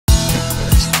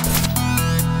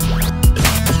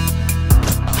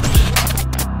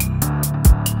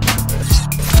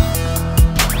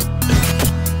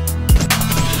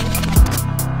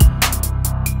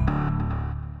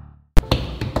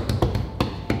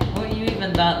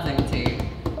even dancing to?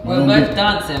 We were both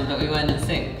dancing, but we weren't in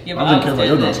sync. Yeah, but I didn't care about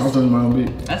your dance, I was doing my own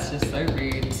beat. That's just so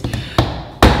rude.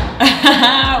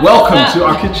 Welcome to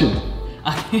our kitchen.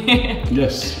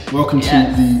 Yes, welcome to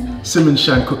the Simeon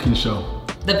Panda cooking show.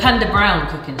 The Panda Brown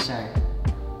cooking show.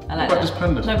 I like that. Just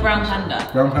Panda? No, Brown Panda.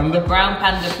 Brown Panda? The Brown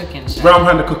Panda cooking show. Brown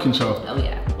Panda cooking show. Oh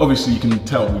yeah. Obviously you can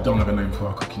tell we don't have a name for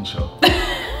our cooking show.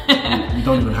 we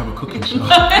don't even have a cooking show.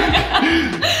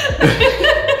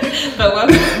 But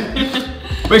welcome.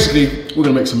 Basically, we're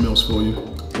gonna make some meals for you.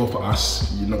 Well, for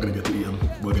us, you're not gonna get to eat them.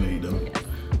 We're gonna eat them.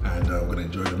 And we're gonna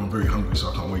enjoy them. I'm very hungry, so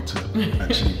I can't wait to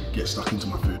actually get stuck into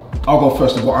my food. I'll go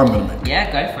first with what I'm gonna make.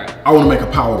 Yeah, go for it. I wanna make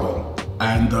a power bowl.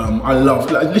 And I love,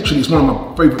 like, literally it's one of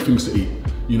my favorite things to eat.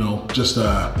 You know, just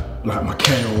like my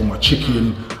kale, my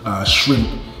chicken, shrimp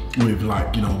with,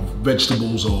 like, you know,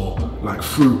 vegetables or like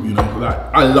fruit, you know, like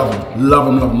I love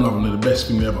them. They're the best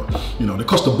thing ever. You know, they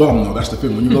cost a bomb though, that's the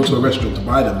thing. When you go to a restaurant to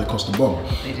buy them, they cost a bomb.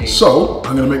 They do. So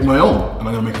I'm gonna make my own, and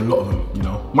I'm gonna make a lot of them, you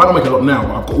know. Might not make a lot now,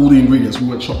 but I've got all the ingredients. We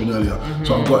went shopping earlier,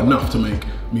 so I've got enough to make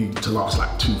me to last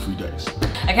like 2-3 days.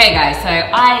 Okay guys, so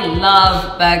I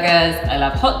love burgers, I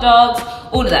love hot dogs,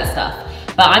 all of that stuff.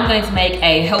 But I'm going to make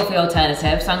a healthy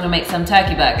alternative, so I'm gonna make some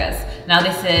turkey burgers. Now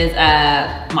this is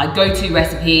my go-to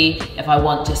recipe if I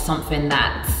want just something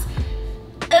that's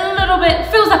a little bit,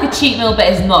 feels like a cheat meal, but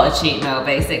it's not a cheat meal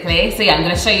basically. So yeah, I'm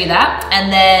gonna show you that.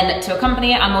 And then to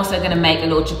accompany it, I'm also gonna make a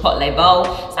little chipotle bowl.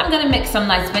 So I'm gonna mix some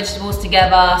nice vegetables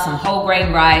together, some whole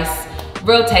grain rice,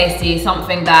 real tasty,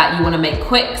 something that you wanna make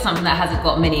quick, something that hasn't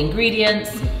got many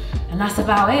ingredients. And that's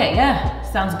about it, yeah.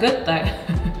 Sounds good though.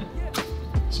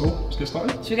 So, let's get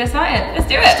started? Should we get started? Let's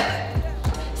do it.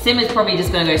 Sim is probably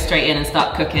just gonna go straight in and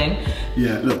start cooking.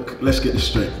 Yeah, look, let's get this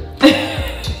straight.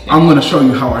 I'm gonna show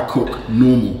you how I cook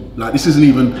normal. Like, this isn't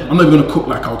even, I'm not even gonna cook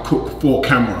like I would cook for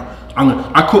camera.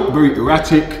 I cook very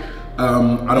erratic.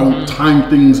 I don't time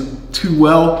things too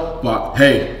well, but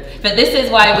hey. But this is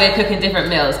why we're cooking different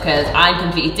meals, because I'm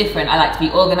completely different. I like to be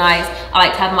organized. I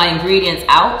like to have my ingredients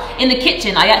out. In the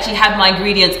kitchen, I actually have my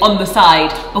ingredients on the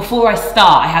side. Before I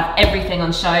start, I have everything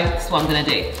on show. That's what I'm gonna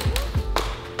do.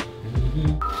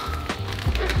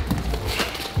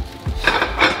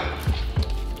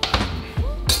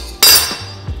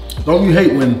 Don't you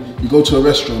hate when you go to a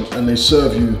restaurant and they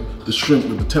serve you the shrimp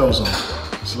with the tails on?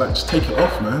 It's like, just take it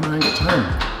off, man. I ain't got time.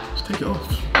 Just take it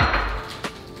off.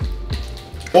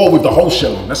 Or with the whole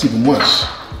shell on, that's even worse.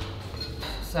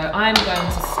 So I'm going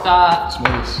to start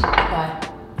by,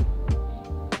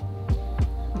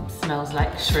 smells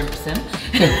like shrimp, Sim.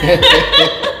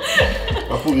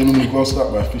 I thought you normally grossed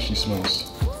out by fishy smells.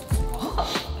 What?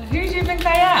 Who do you think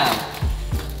I am?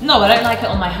 No, I don't like it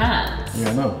on my hands. Yeah,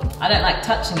 I know. I don't like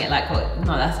touching it like,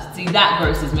 no, that's, see, that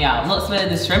grosses me out. I'm not smelling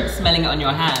the shrimp, smelling it on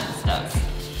your hands does.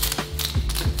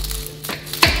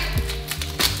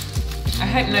 I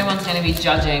hope no one's gonna be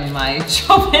judging my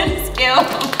chopping skills.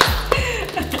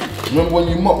 Remember when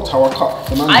you mocked how I cut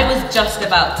the onion? I was just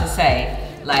about to say,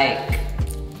 like,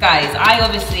 guys, I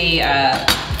obviously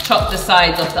chop the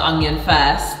sides off the onion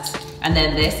first, and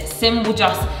then this. Sim will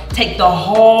just take the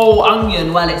whole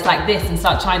onion while it's like this and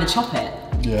start trying to chop it.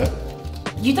 Yeah.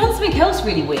 You done something else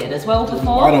really weird as well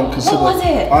before? I don't consider. What was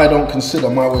it? I don't consider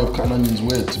my way of cutting onions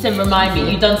weird. Sim, remind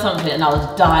me, you done something and I was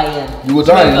dying. You were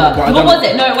dying, but what was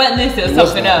it? No, it wasn't this, it was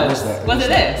something else. Was it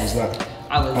this? It was that.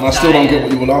 I was and I still don't get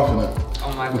what you were laughing at.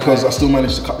 Oh my god. Because I still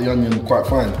managed to cut the onion quite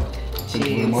fine. Thank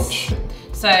you very much.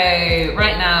 So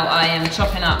right now I am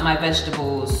chopping up my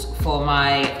vegetables for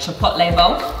my chipotle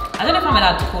bowl. I don't know if I'm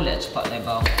allowed to call it a chipotle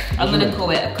bowl. I'm gonna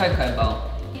call it a Coco bowl.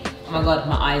 Oh my god,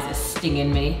 my eyes are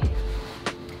stinging me.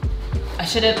 I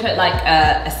should have put like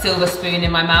a silver spoon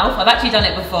in my mouth. I've actually done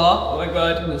it before. Oh my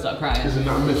god, I'm gonna start crying. Isn't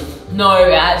that a myth? No,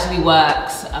 it actually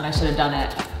works, and I should have done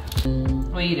it.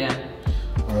 What are you doing?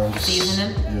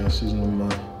 Seasoning? Yeah, seasoning my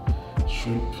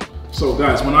shrimp. So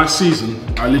guys, when I season,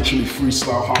 I literally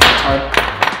freestyle half the time.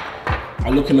 I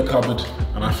look in the cupboard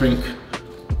and I think,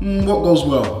 what goes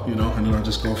well, you know, and then I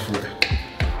just go for it.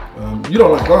 You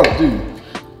don't like garlic, do you?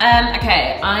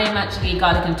 Okay, I am actually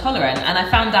garlic intolerant, and I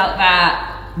found out that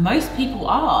most people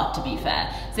are, to be fair.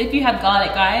 So if you have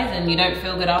garlic, guys, and you don't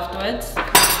feel good afterwards,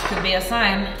 could be a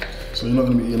sign. So you're not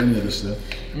going to be eating any of this then?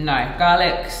 No,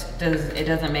 garlic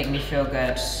doesn't make me feel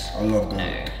good. I love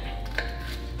garlic.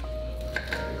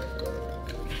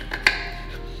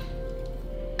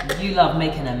 No. You love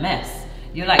making a mess.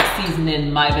 You like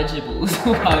seasoning my vegetables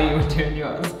while you were doing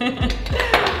yours.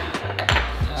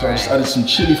 So I just added some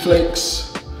chili flakes.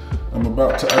 I'm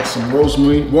about to add some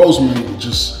rosemary. Rosemary,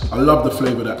 I love the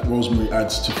flavor that rosemary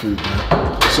adds to food,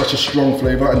 man. Such a strong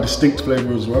flavor and distinct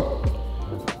flavor as well.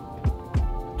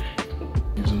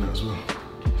 Using that as well.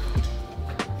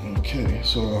 Okay,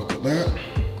 so I've got that.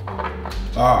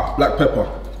 Ah, black pepper.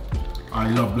 I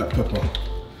love black pepper.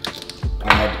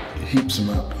 I add heaps of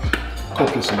that.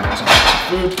 Copious amounts of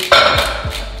food.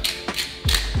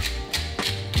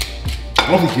 I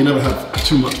don't think you can ever have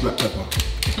too much black pepper.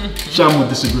 Sham would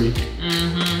disagree.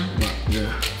 But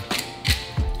yeah.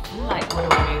 Like, what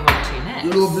do I move on to next?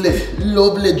 Lovely,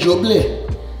 lovely, jubbly.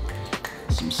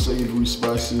 Some savoury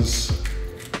spices.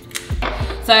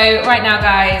 So right now,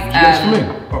 guys. Did you get this for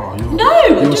me? Oh, you're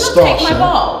do a not star, take my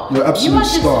bowl. You're absolute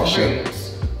star, Sham. Sham.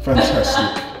 Fantastic.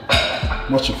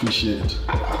 Much appreciated.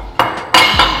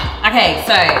 Okay,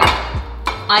 so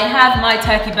I have my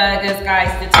turkey burgers,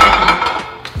 guys. The turkey,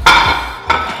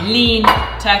 lean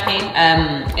turkey.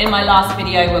 In my last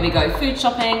video where we go food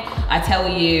shopping, I tell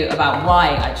you about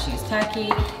why I choose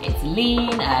turkey. It's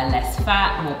lean, less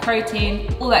fat, more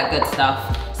protein, all that good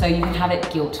stuff. So you can have it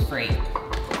guilt-free.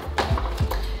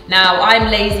 Now I'm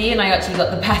lazy and I actually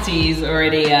got the patties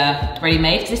already ready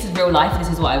made. This is real life, this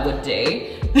is what I would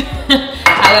do.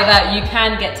 However, you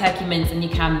can get turkey mince and you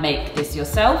can make this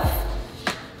yourself.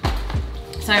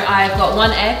 So I've got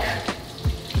 1 egg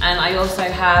and I also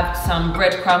have some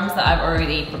breadcrumbs that I've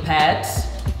already prepared.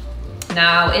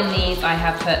 Now in these I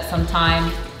have put some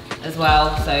thyme as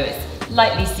well, so it's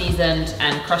lightly seasoned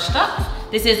and crushed up.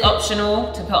 This is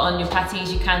optional to put on your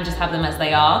patties, you can just have them as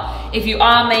they are. If you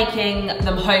are making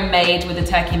them homemade with the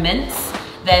turkey mince,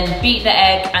 then beat the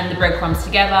egg and the breadcrumbs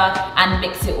together and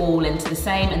mix it all into the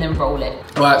same and then roll it.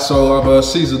 Alright, so I've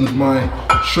seasoned my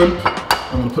shrimp.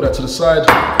 I'm gonna put that to the side and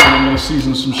I'm gonna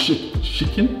season some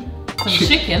chicken.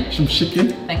 Some chicken.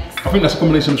 Thanks. I think that's a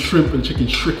combination of shrimp and chicken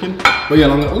stricken. But yeah,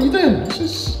 I'm gonna, what are you doing? This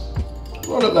is,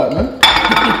 what I look like, man?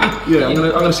 Yeah, I'm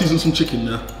gonna season some chicken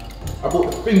now. I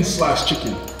bought thin sliced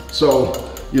chicken. So,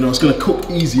 you know, it's gonna cook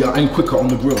easier and quicker on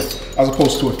the grill as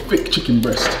opposed to a thick chicken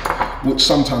breast, which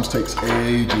sometimes takes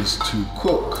ages to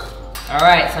cook. All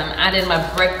right, so I'm adding my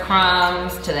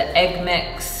breadcrumbs to the egg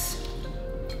mix.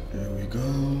 There we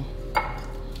go.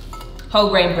 Whole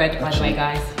grain bread, by the way,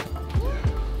 guys.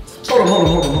 Hold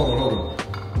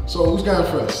on. So who's going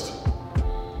first?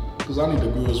 Because I need to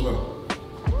go as well.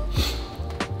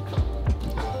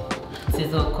 This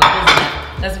is awkward, isn't it?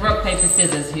 Let's rock, paper,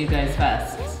 scissors, who goes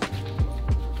first?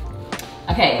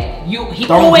 Okay, he always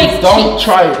cheats. Don't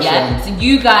try it, yeah? son. So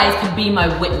you guys can be my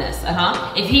witness,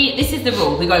 If this is the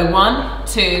rule, we go 1,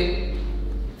 2,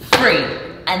 3,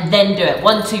 and then do it.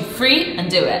 1, 2, 3, and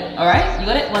do it, all right? You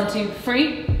got it? 1, 2,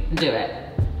 3, and do it.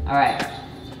 All right.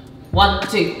 1,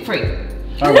 2, 3.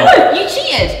 No, you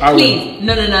cheated. Please.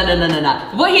 No.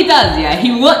 What he does, yeah,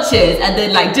 he watches and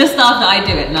then like just after I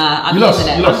do it, nah, I'm using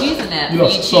it. I'm using it. You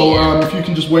lost. So if you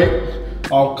can just wait,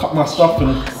 I'll cut my stuff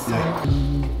and yeah.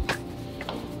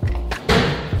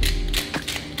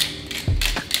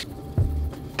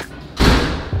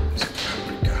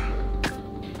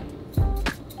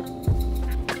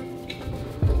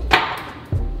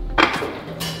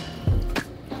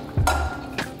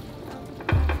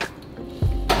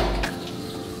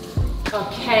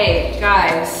 Okay,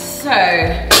 guys, so I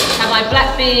have my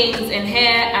black beans in here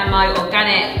and my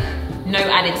organic, no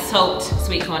added salt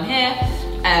sweet corn here.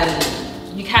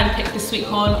 You can pick the sweet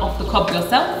corn off the cob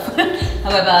yourself.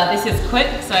 However, this is quick,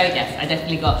 so yes, I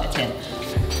definitely got a tin.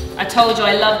 I told you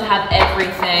I love to have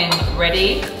everything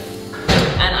ready,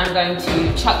 and I'm going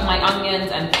to chuck my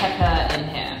onions and pepper in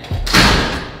here.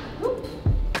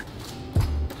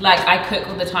 Like, I cook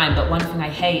all the time, but one thing I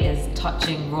hate is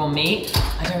touching raw meat.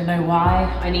 I don't know why.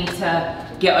 I need to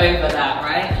get over that,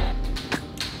 right?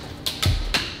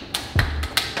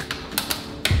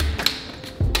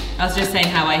 I was just saying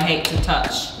how I hate to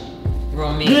touch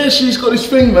raw meat. Yeah, she's got this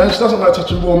thing, man. She doesn't like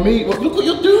touching raw meat. Look what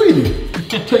you're doing.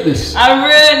 Take this. I'm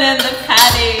ruining the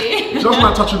patty. She doesn't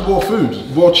like touching raw food.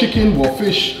 Raw chicken, raw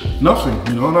fish, nothing,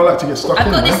 you know, and I like to get stuck in.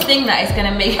 I've got this thing that is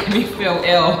gonna make me feel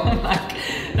ill. Like,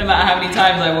 no matter how many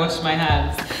times I wash my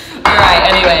hands. All right,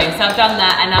 anyway, so I've done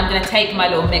that and I'm gonna take my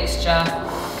little mixture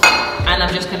and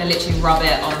I'm just gonna literally rub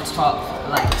it on top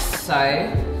like so.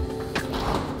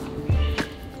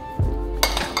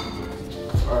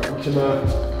 All right, we can,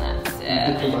 that's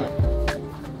it.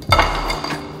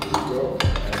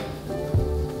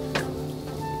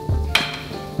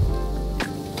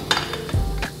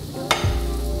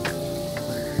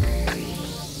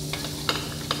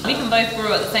 We can both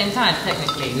brew at the same time,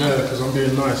 technically. Yeah, because I'm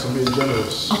being nice, I'm being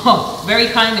generous. Oh, very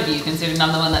kind of you, considering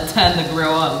I'm the one that turned the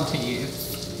grill on to you.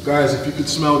 Guys, if you could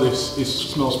smell this, it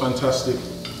smells fantastic.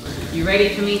 You ready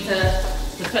for me to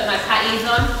put my patties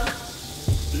on?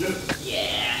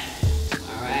 Yeah.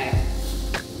 All right.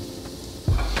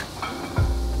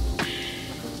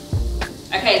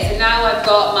 Okay, so now I've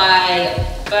got my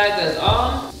burgers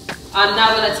on. I'm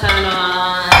now gonna turn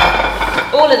on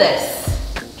all of this.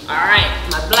 All right,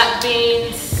 my black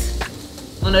beans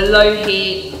on a low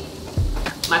heat.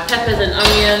 My peppers and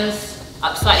onions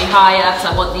up slightly higher because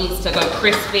I want these to go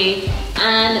crispy.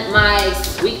 And my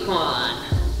sweet corn.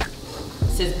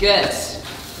 This is good.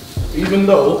 Even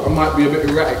though I might be a bit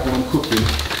erratic when I'm cooking,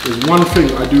 there's one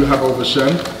thing I do have over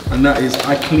Shan, and that is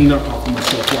I clean up after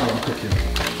myself while I'm cooking.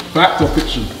 Fact or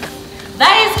fiction?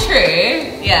 That is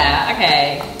true. Yeah,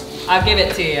 okay. I'll give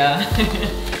it to you.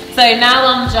 So now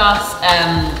I'm just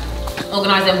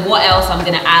organising what else I'm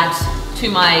going to add to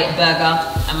my burger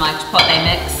and my chipotle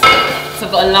mix. So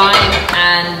I've got a lime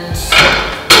and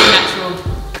all natural,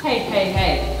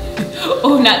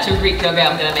 all natural Greek yogurt.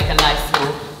 I'm going to make a nice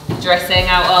little dressing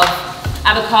out of.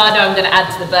 Avocado I'm going to add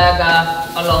to the burger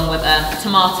along with a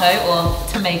tomato or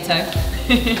tomato.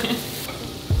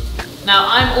 Now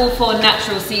I'm all for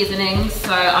natural seasonings,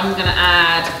 so I'm going to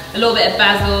add a little bit of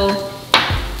basil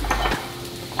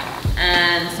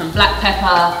and some black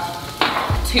pepper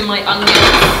to my onions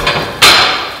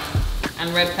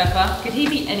and red pepper. Could he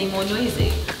be any more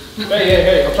noisy?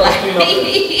 Hey, I'm trying to clean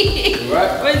up.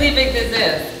 Right? What does he think this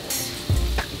is?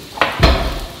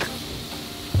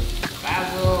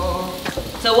 Basil.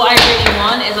 So what I really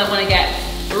want is I want to get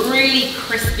really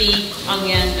crispy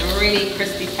onions and really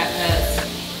crispy peppers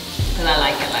because I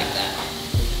like it like that.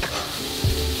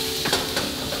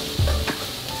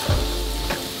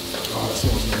 Oh, that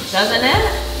smells nice. Doesn't it?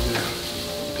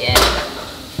 Yeah.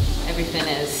 Everything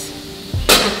is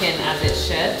cooking as it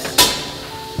should.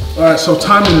 Alright, so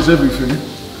timing is everything.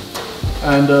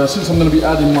 And since I'm going to be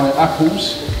adding my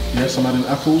apples, yes, I'm adding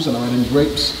apples and I'm adding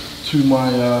grapes to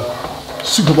my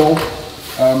Super Bowl.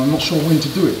 I'm not sure when to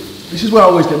do it. This is where I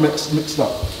always get mixed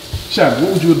up. Shan,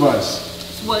 what would you advise?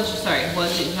 What did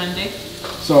you trying to do?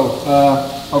 So,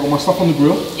 I've got my stuff on the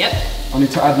grill. Yep. I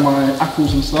need to add my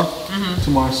apples and stuff to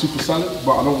my super salad,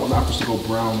 but I don't want the apples to go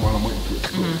brown while I'm waiting for it to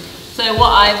cook. So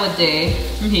what I would do,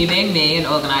 me being me and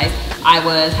organised, I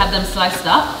would have them sliced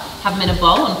up, have them in a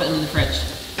bowl and put them in the fridge.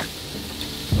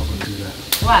 I'm not going to do that.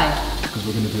 Why? Because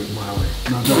we're going to do it my way.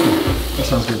 No, joking. That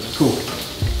sounds good. Cool.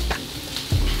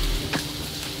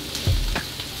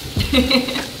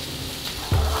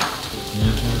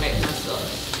 Make my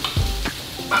sauce.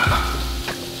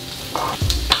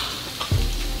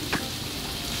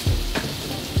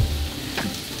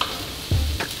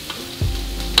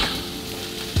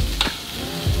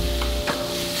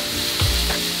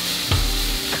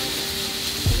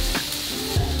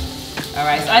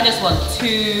 Alright, so I just want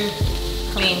 2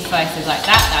 clean slices like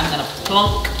that I'm going to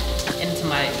plonk into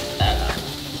my burger.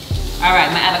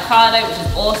 Alright, my avocado, which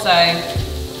is also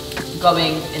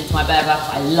going into my burger.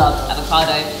 I love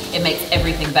avocado. It makes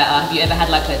everything better. Have you ever had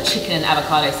like a chicken and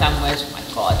avocado sandwich? Oh my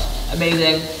god,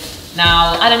 amazing.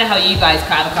 Now, I don't know how you guys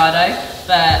cut avocado,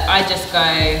 but I just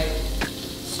go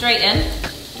straight in,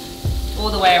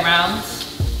 all the way around.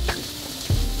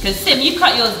 Because Sim, you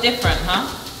cut yours different, huh?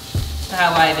 To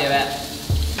how I do it.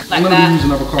 Like that.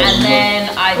 Using avocado. And then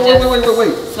I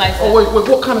just slice it. Wait,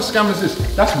 what kind of scam is this?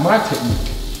 That's my technique.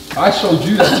 I showed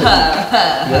you that technique.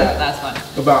 Yeah? That's funny.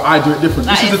 About I do it different.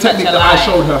 That this is the technique that I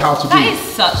showed her how to do. That is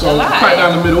such a lie. So cut it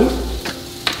down the middle,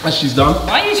 as she's done.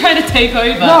 Why are you trying to take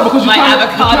over because my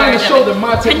avocado? You're trying to show them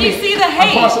my technique. Can you see the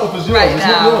hate? And pass it off as yours. Right it's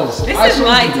now. not yours. This is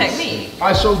my technique.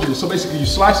 I showed you this. So basically you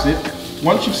slice it.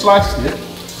 Once you've sliced it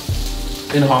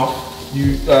in half,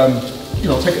 you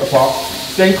take it apart,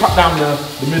 then cut down the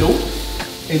middle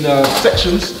in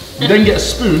sections. You then get a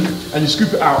spoon and you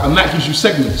scoop it out, and that gives you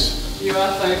segments. You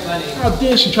are so funny. How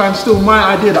dare she try and steal my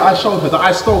idea that I showed her, that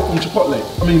I stole from Chipotle?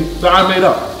 I mean, that I made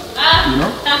up. You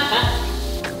know?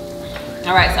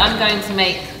 Alright, so I'm going to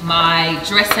make my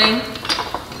dressing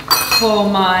for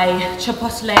my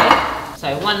chipotle.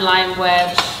 So 1 lime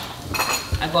wedge.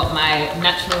 I've got my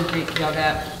natural Greek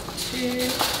yogurt. 2.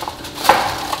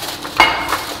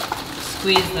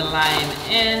 Squeeze the lime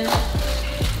in.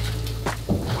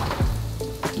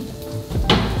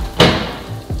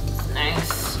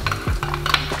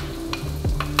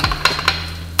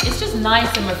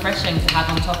 Nice and refreshing to have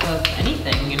on top of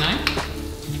anything, you know?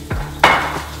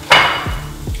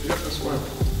 Yeah, that's fine.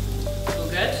 All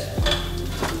good?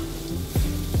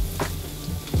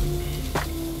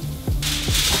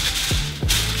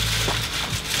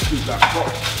 Keep that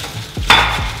hot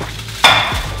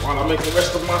while I make the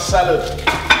rest of my salad.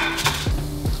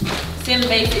 Sim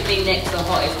basically nicks the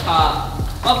hottest part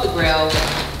of the grill,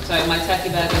 so my turkey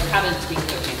burgers haven't been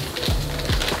cooking,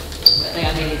 but they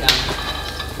are nearly done.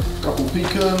 Couple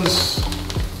pecans,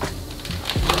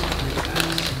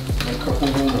 and a couple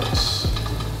walnuts.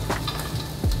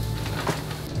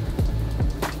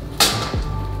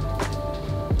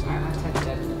 Alright, my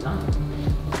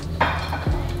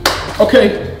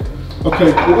Okay,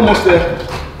 we're almost there.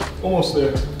 Almost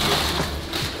there.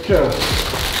 Kale.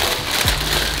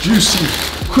 Juicy,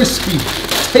 crispy,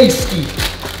 tasty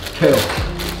kale.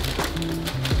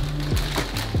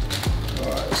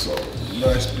 Alright, so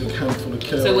nice big handful of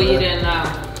kale. So what are you doing now?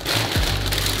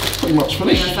 Pretty much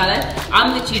finished. Salad.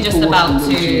 I'm literally just about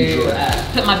to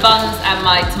put my buns and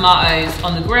my tomatoes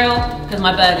on the grill because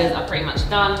my burgers are pretty much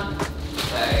done.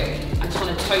 So I just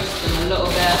want to toast them a little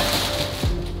bit.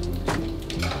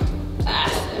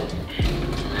 That's it.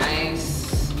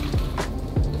 Nice.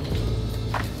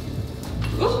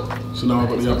 Ooh. So now I've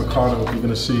got the avocado. You're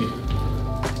gonna see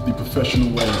the professional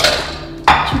way to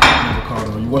cook an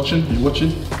avocado. Are you watching? Are you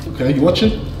watching? Okay, you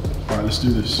watching? All right, let's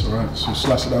do this. All right, so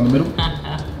slice it down the middle.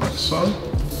 Like so.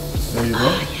 There you go.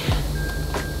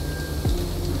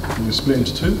 And you split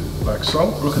into two, like so.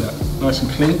 Look at that. Nice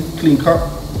and clean cut.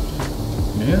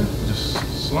 Yeah, just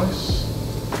slice,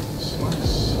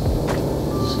 slice,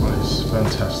 slice.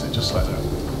 Fantastic, just like that.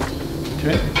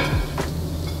 Okay.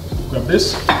 Grab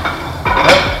this.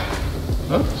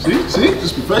 Huh? See?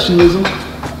 Just professionalism.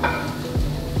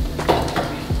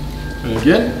 And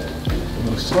again, I'm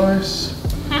gonna slice,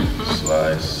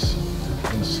 slice,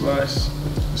 and slice.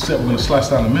 Except we're going to slice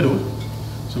down the middle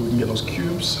so we can get those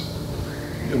cubes.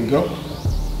 Here we go.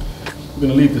 We're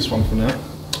going to leave this one for now.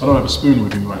 I don't have a spoon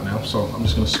with me right now, so I'm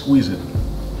just going to squeeze it.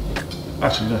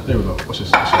 Actually, no, there we go. Watch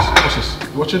this, watch this, watch this.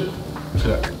 You watching? Look at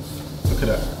that. Look at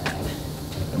that.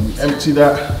 And we empty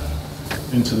that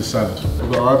into the salad.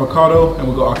 We've got our avocado and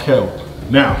we've got our kale.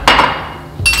 Now,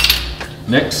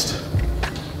 next,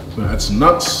 we're going to add some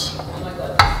nuts. Oh my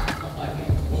god.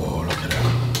 Oh, look at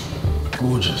that.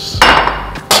 Gorgeous.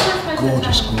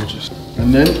 Gorgeous, gorgeous. And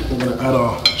then we're going to add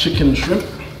our chicken and shrimp.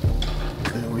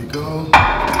 There we go.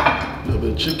 A little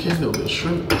bit of chicken, a little bit of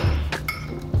shrimp.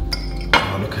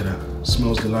 Oh, look at that.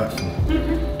 Smells delightful.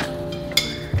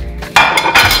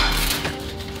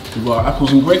 We've got our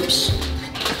apples and grapes.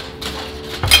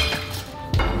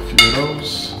 A few of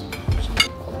those.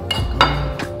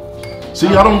 See,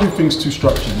 I don't do things too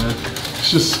structured, man.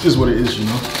 It's just is what it is, you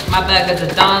know. My burgers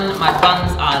are done. My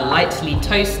buns are lightly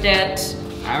toasted.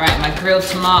 All right, my grilled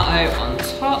tomato on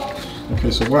top.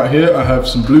 Okay, so right here I have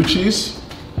some blue cheese,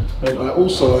 and I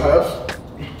also have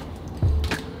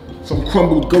some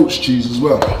crumbled goat's cheese as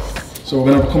well. So we're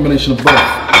gonna have a combination of both.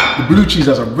 The blue cheese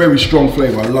has a very strong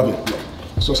flavor. I love it.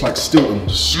 So it's like Stilton,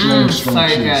 strong cheese. So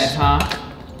good, huh?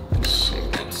 So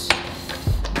good.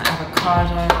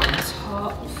 Avocado on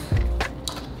top.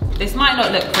 This might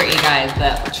not look pretty, guys,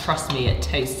 but trust me, it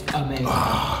tastes amazing.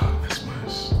 Ah, that's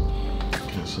nice.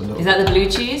 Okay, so is that the blue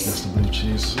cheese? That's the blue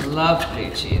cheese. Love blue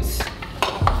cheese.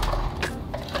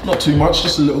 Not too much,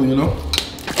 just a little, you know.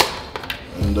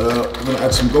 And we're gonna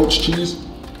add some goat's cheese.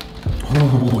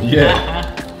 Oh yeah.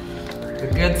 The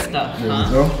good stuff. There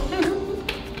we go.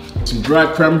 Some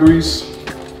dried cranberries.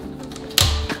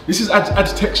 This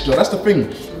adds texture. That's the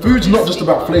thing. Food's not just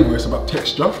about flavor; it's about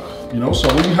texture. You know. So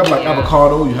when you have like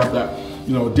avocado, you have that,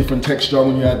 you know, different texture.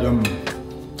 When you add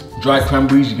dried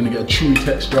cranberries, you're gonna get a chewy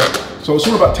texture. So it's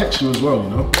all about texture as well, you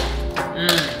know.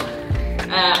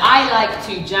 I like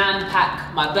to jam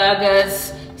pack my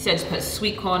burgers. You said to put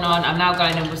sweet corn on. I'm now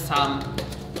going in with some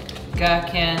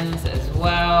gherkins as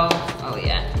well. Oh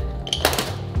yeah.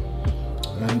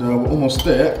 And we're almost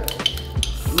there.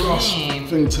 Last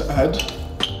thing to add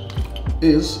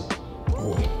is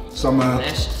some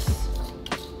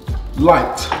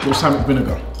light balsamic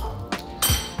vinegar.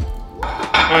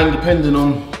 And depending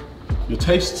on your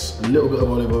tastes, a little bit of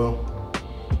olive oil.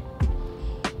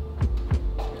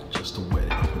 Just to wet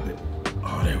it up a bit.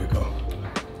 Oh, there we go.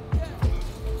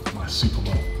 My Super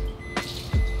Bowl.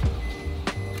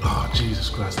 Oh, Jesus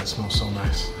Christ, that smells so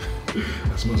nice.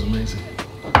 That smells amazing.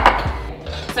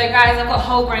 So guys, I've got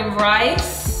whole grain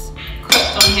rice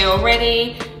cooked on here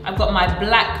already. I've got my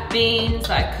black beans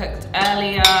that I cooked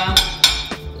earlier.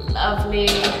 Lovely.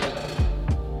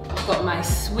 I've got my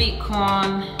sweet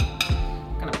corn.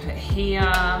 I'm gonna put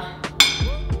here.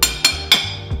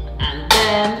 And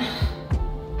then,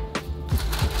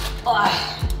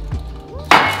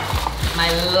 my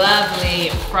lovely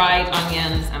fried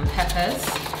onions and peppers.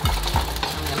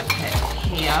 I'm gonna put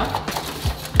here.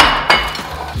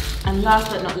 And last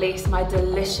but not least, my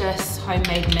delicious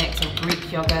homemade mix of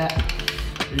Greek yogurt,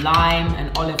 lime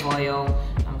and olive oil.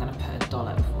 I'm gonna put a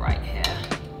dollop right here,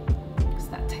 because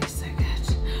that tastes so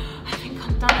good. I think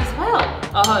I'm done as well.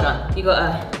 Oh, hold on, you got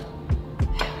a,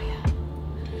 there we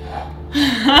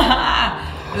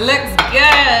go. Looks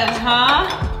good, huh?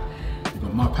 You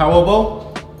got my power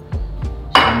bowl,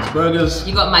 Sam's burgers.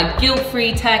 You got my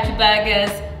guilt-free turkey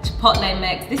burgers, chipotle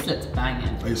mix. This looks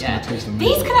banging. It's gonna taste amazing.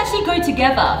 These could actually go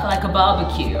together for like a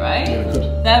barbecue, right? Yeah, it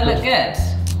could. That would look good.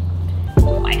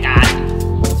 Oh my god.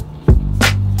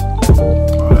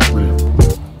 Oh, that's brilliant.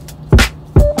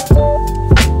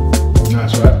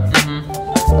 Nice, right?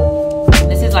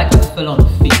 This is like a full-on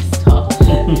feast, huh?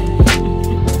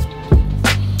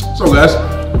 So guys,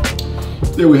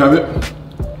 there we have it.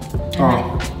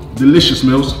 Delicious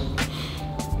meals.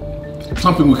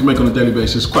 Something we can make on a daily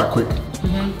basis, quite quick.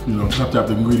 You know, just have to have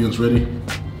the ingredients ready.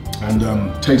 And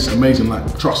tastes amazing.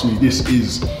 Like, trust me, this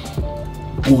is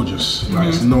gorgeous. Like,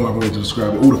 there's no other way to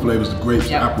describe it. All the flavors, the grapes,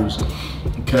 the apples,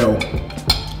 the kale,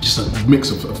 just a mix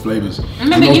of flavors.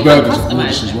 And those burgers are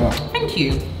gorgeous as well. Thank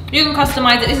you. You can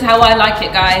customize it. This is how I like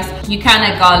it, guys. You can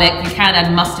add garlic, you can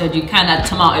add mustard, you can add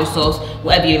tomato sauce,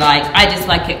 whatever you like. I just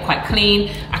like it quite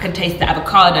clean. I can taste the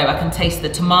avocado, I can taste the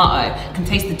tomato, I can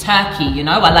taste the turkey, you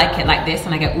know? I like it like this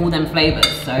and I get all them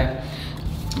flavors, so.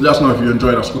 Let us know if you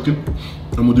enjoyed us cooking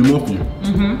and we'll do more for you.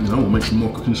 You know, we'll make some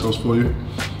more cooking shows for you.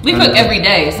 We cook every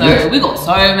day, so we got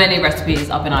so many recipes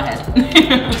up in our head.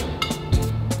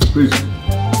 Peace.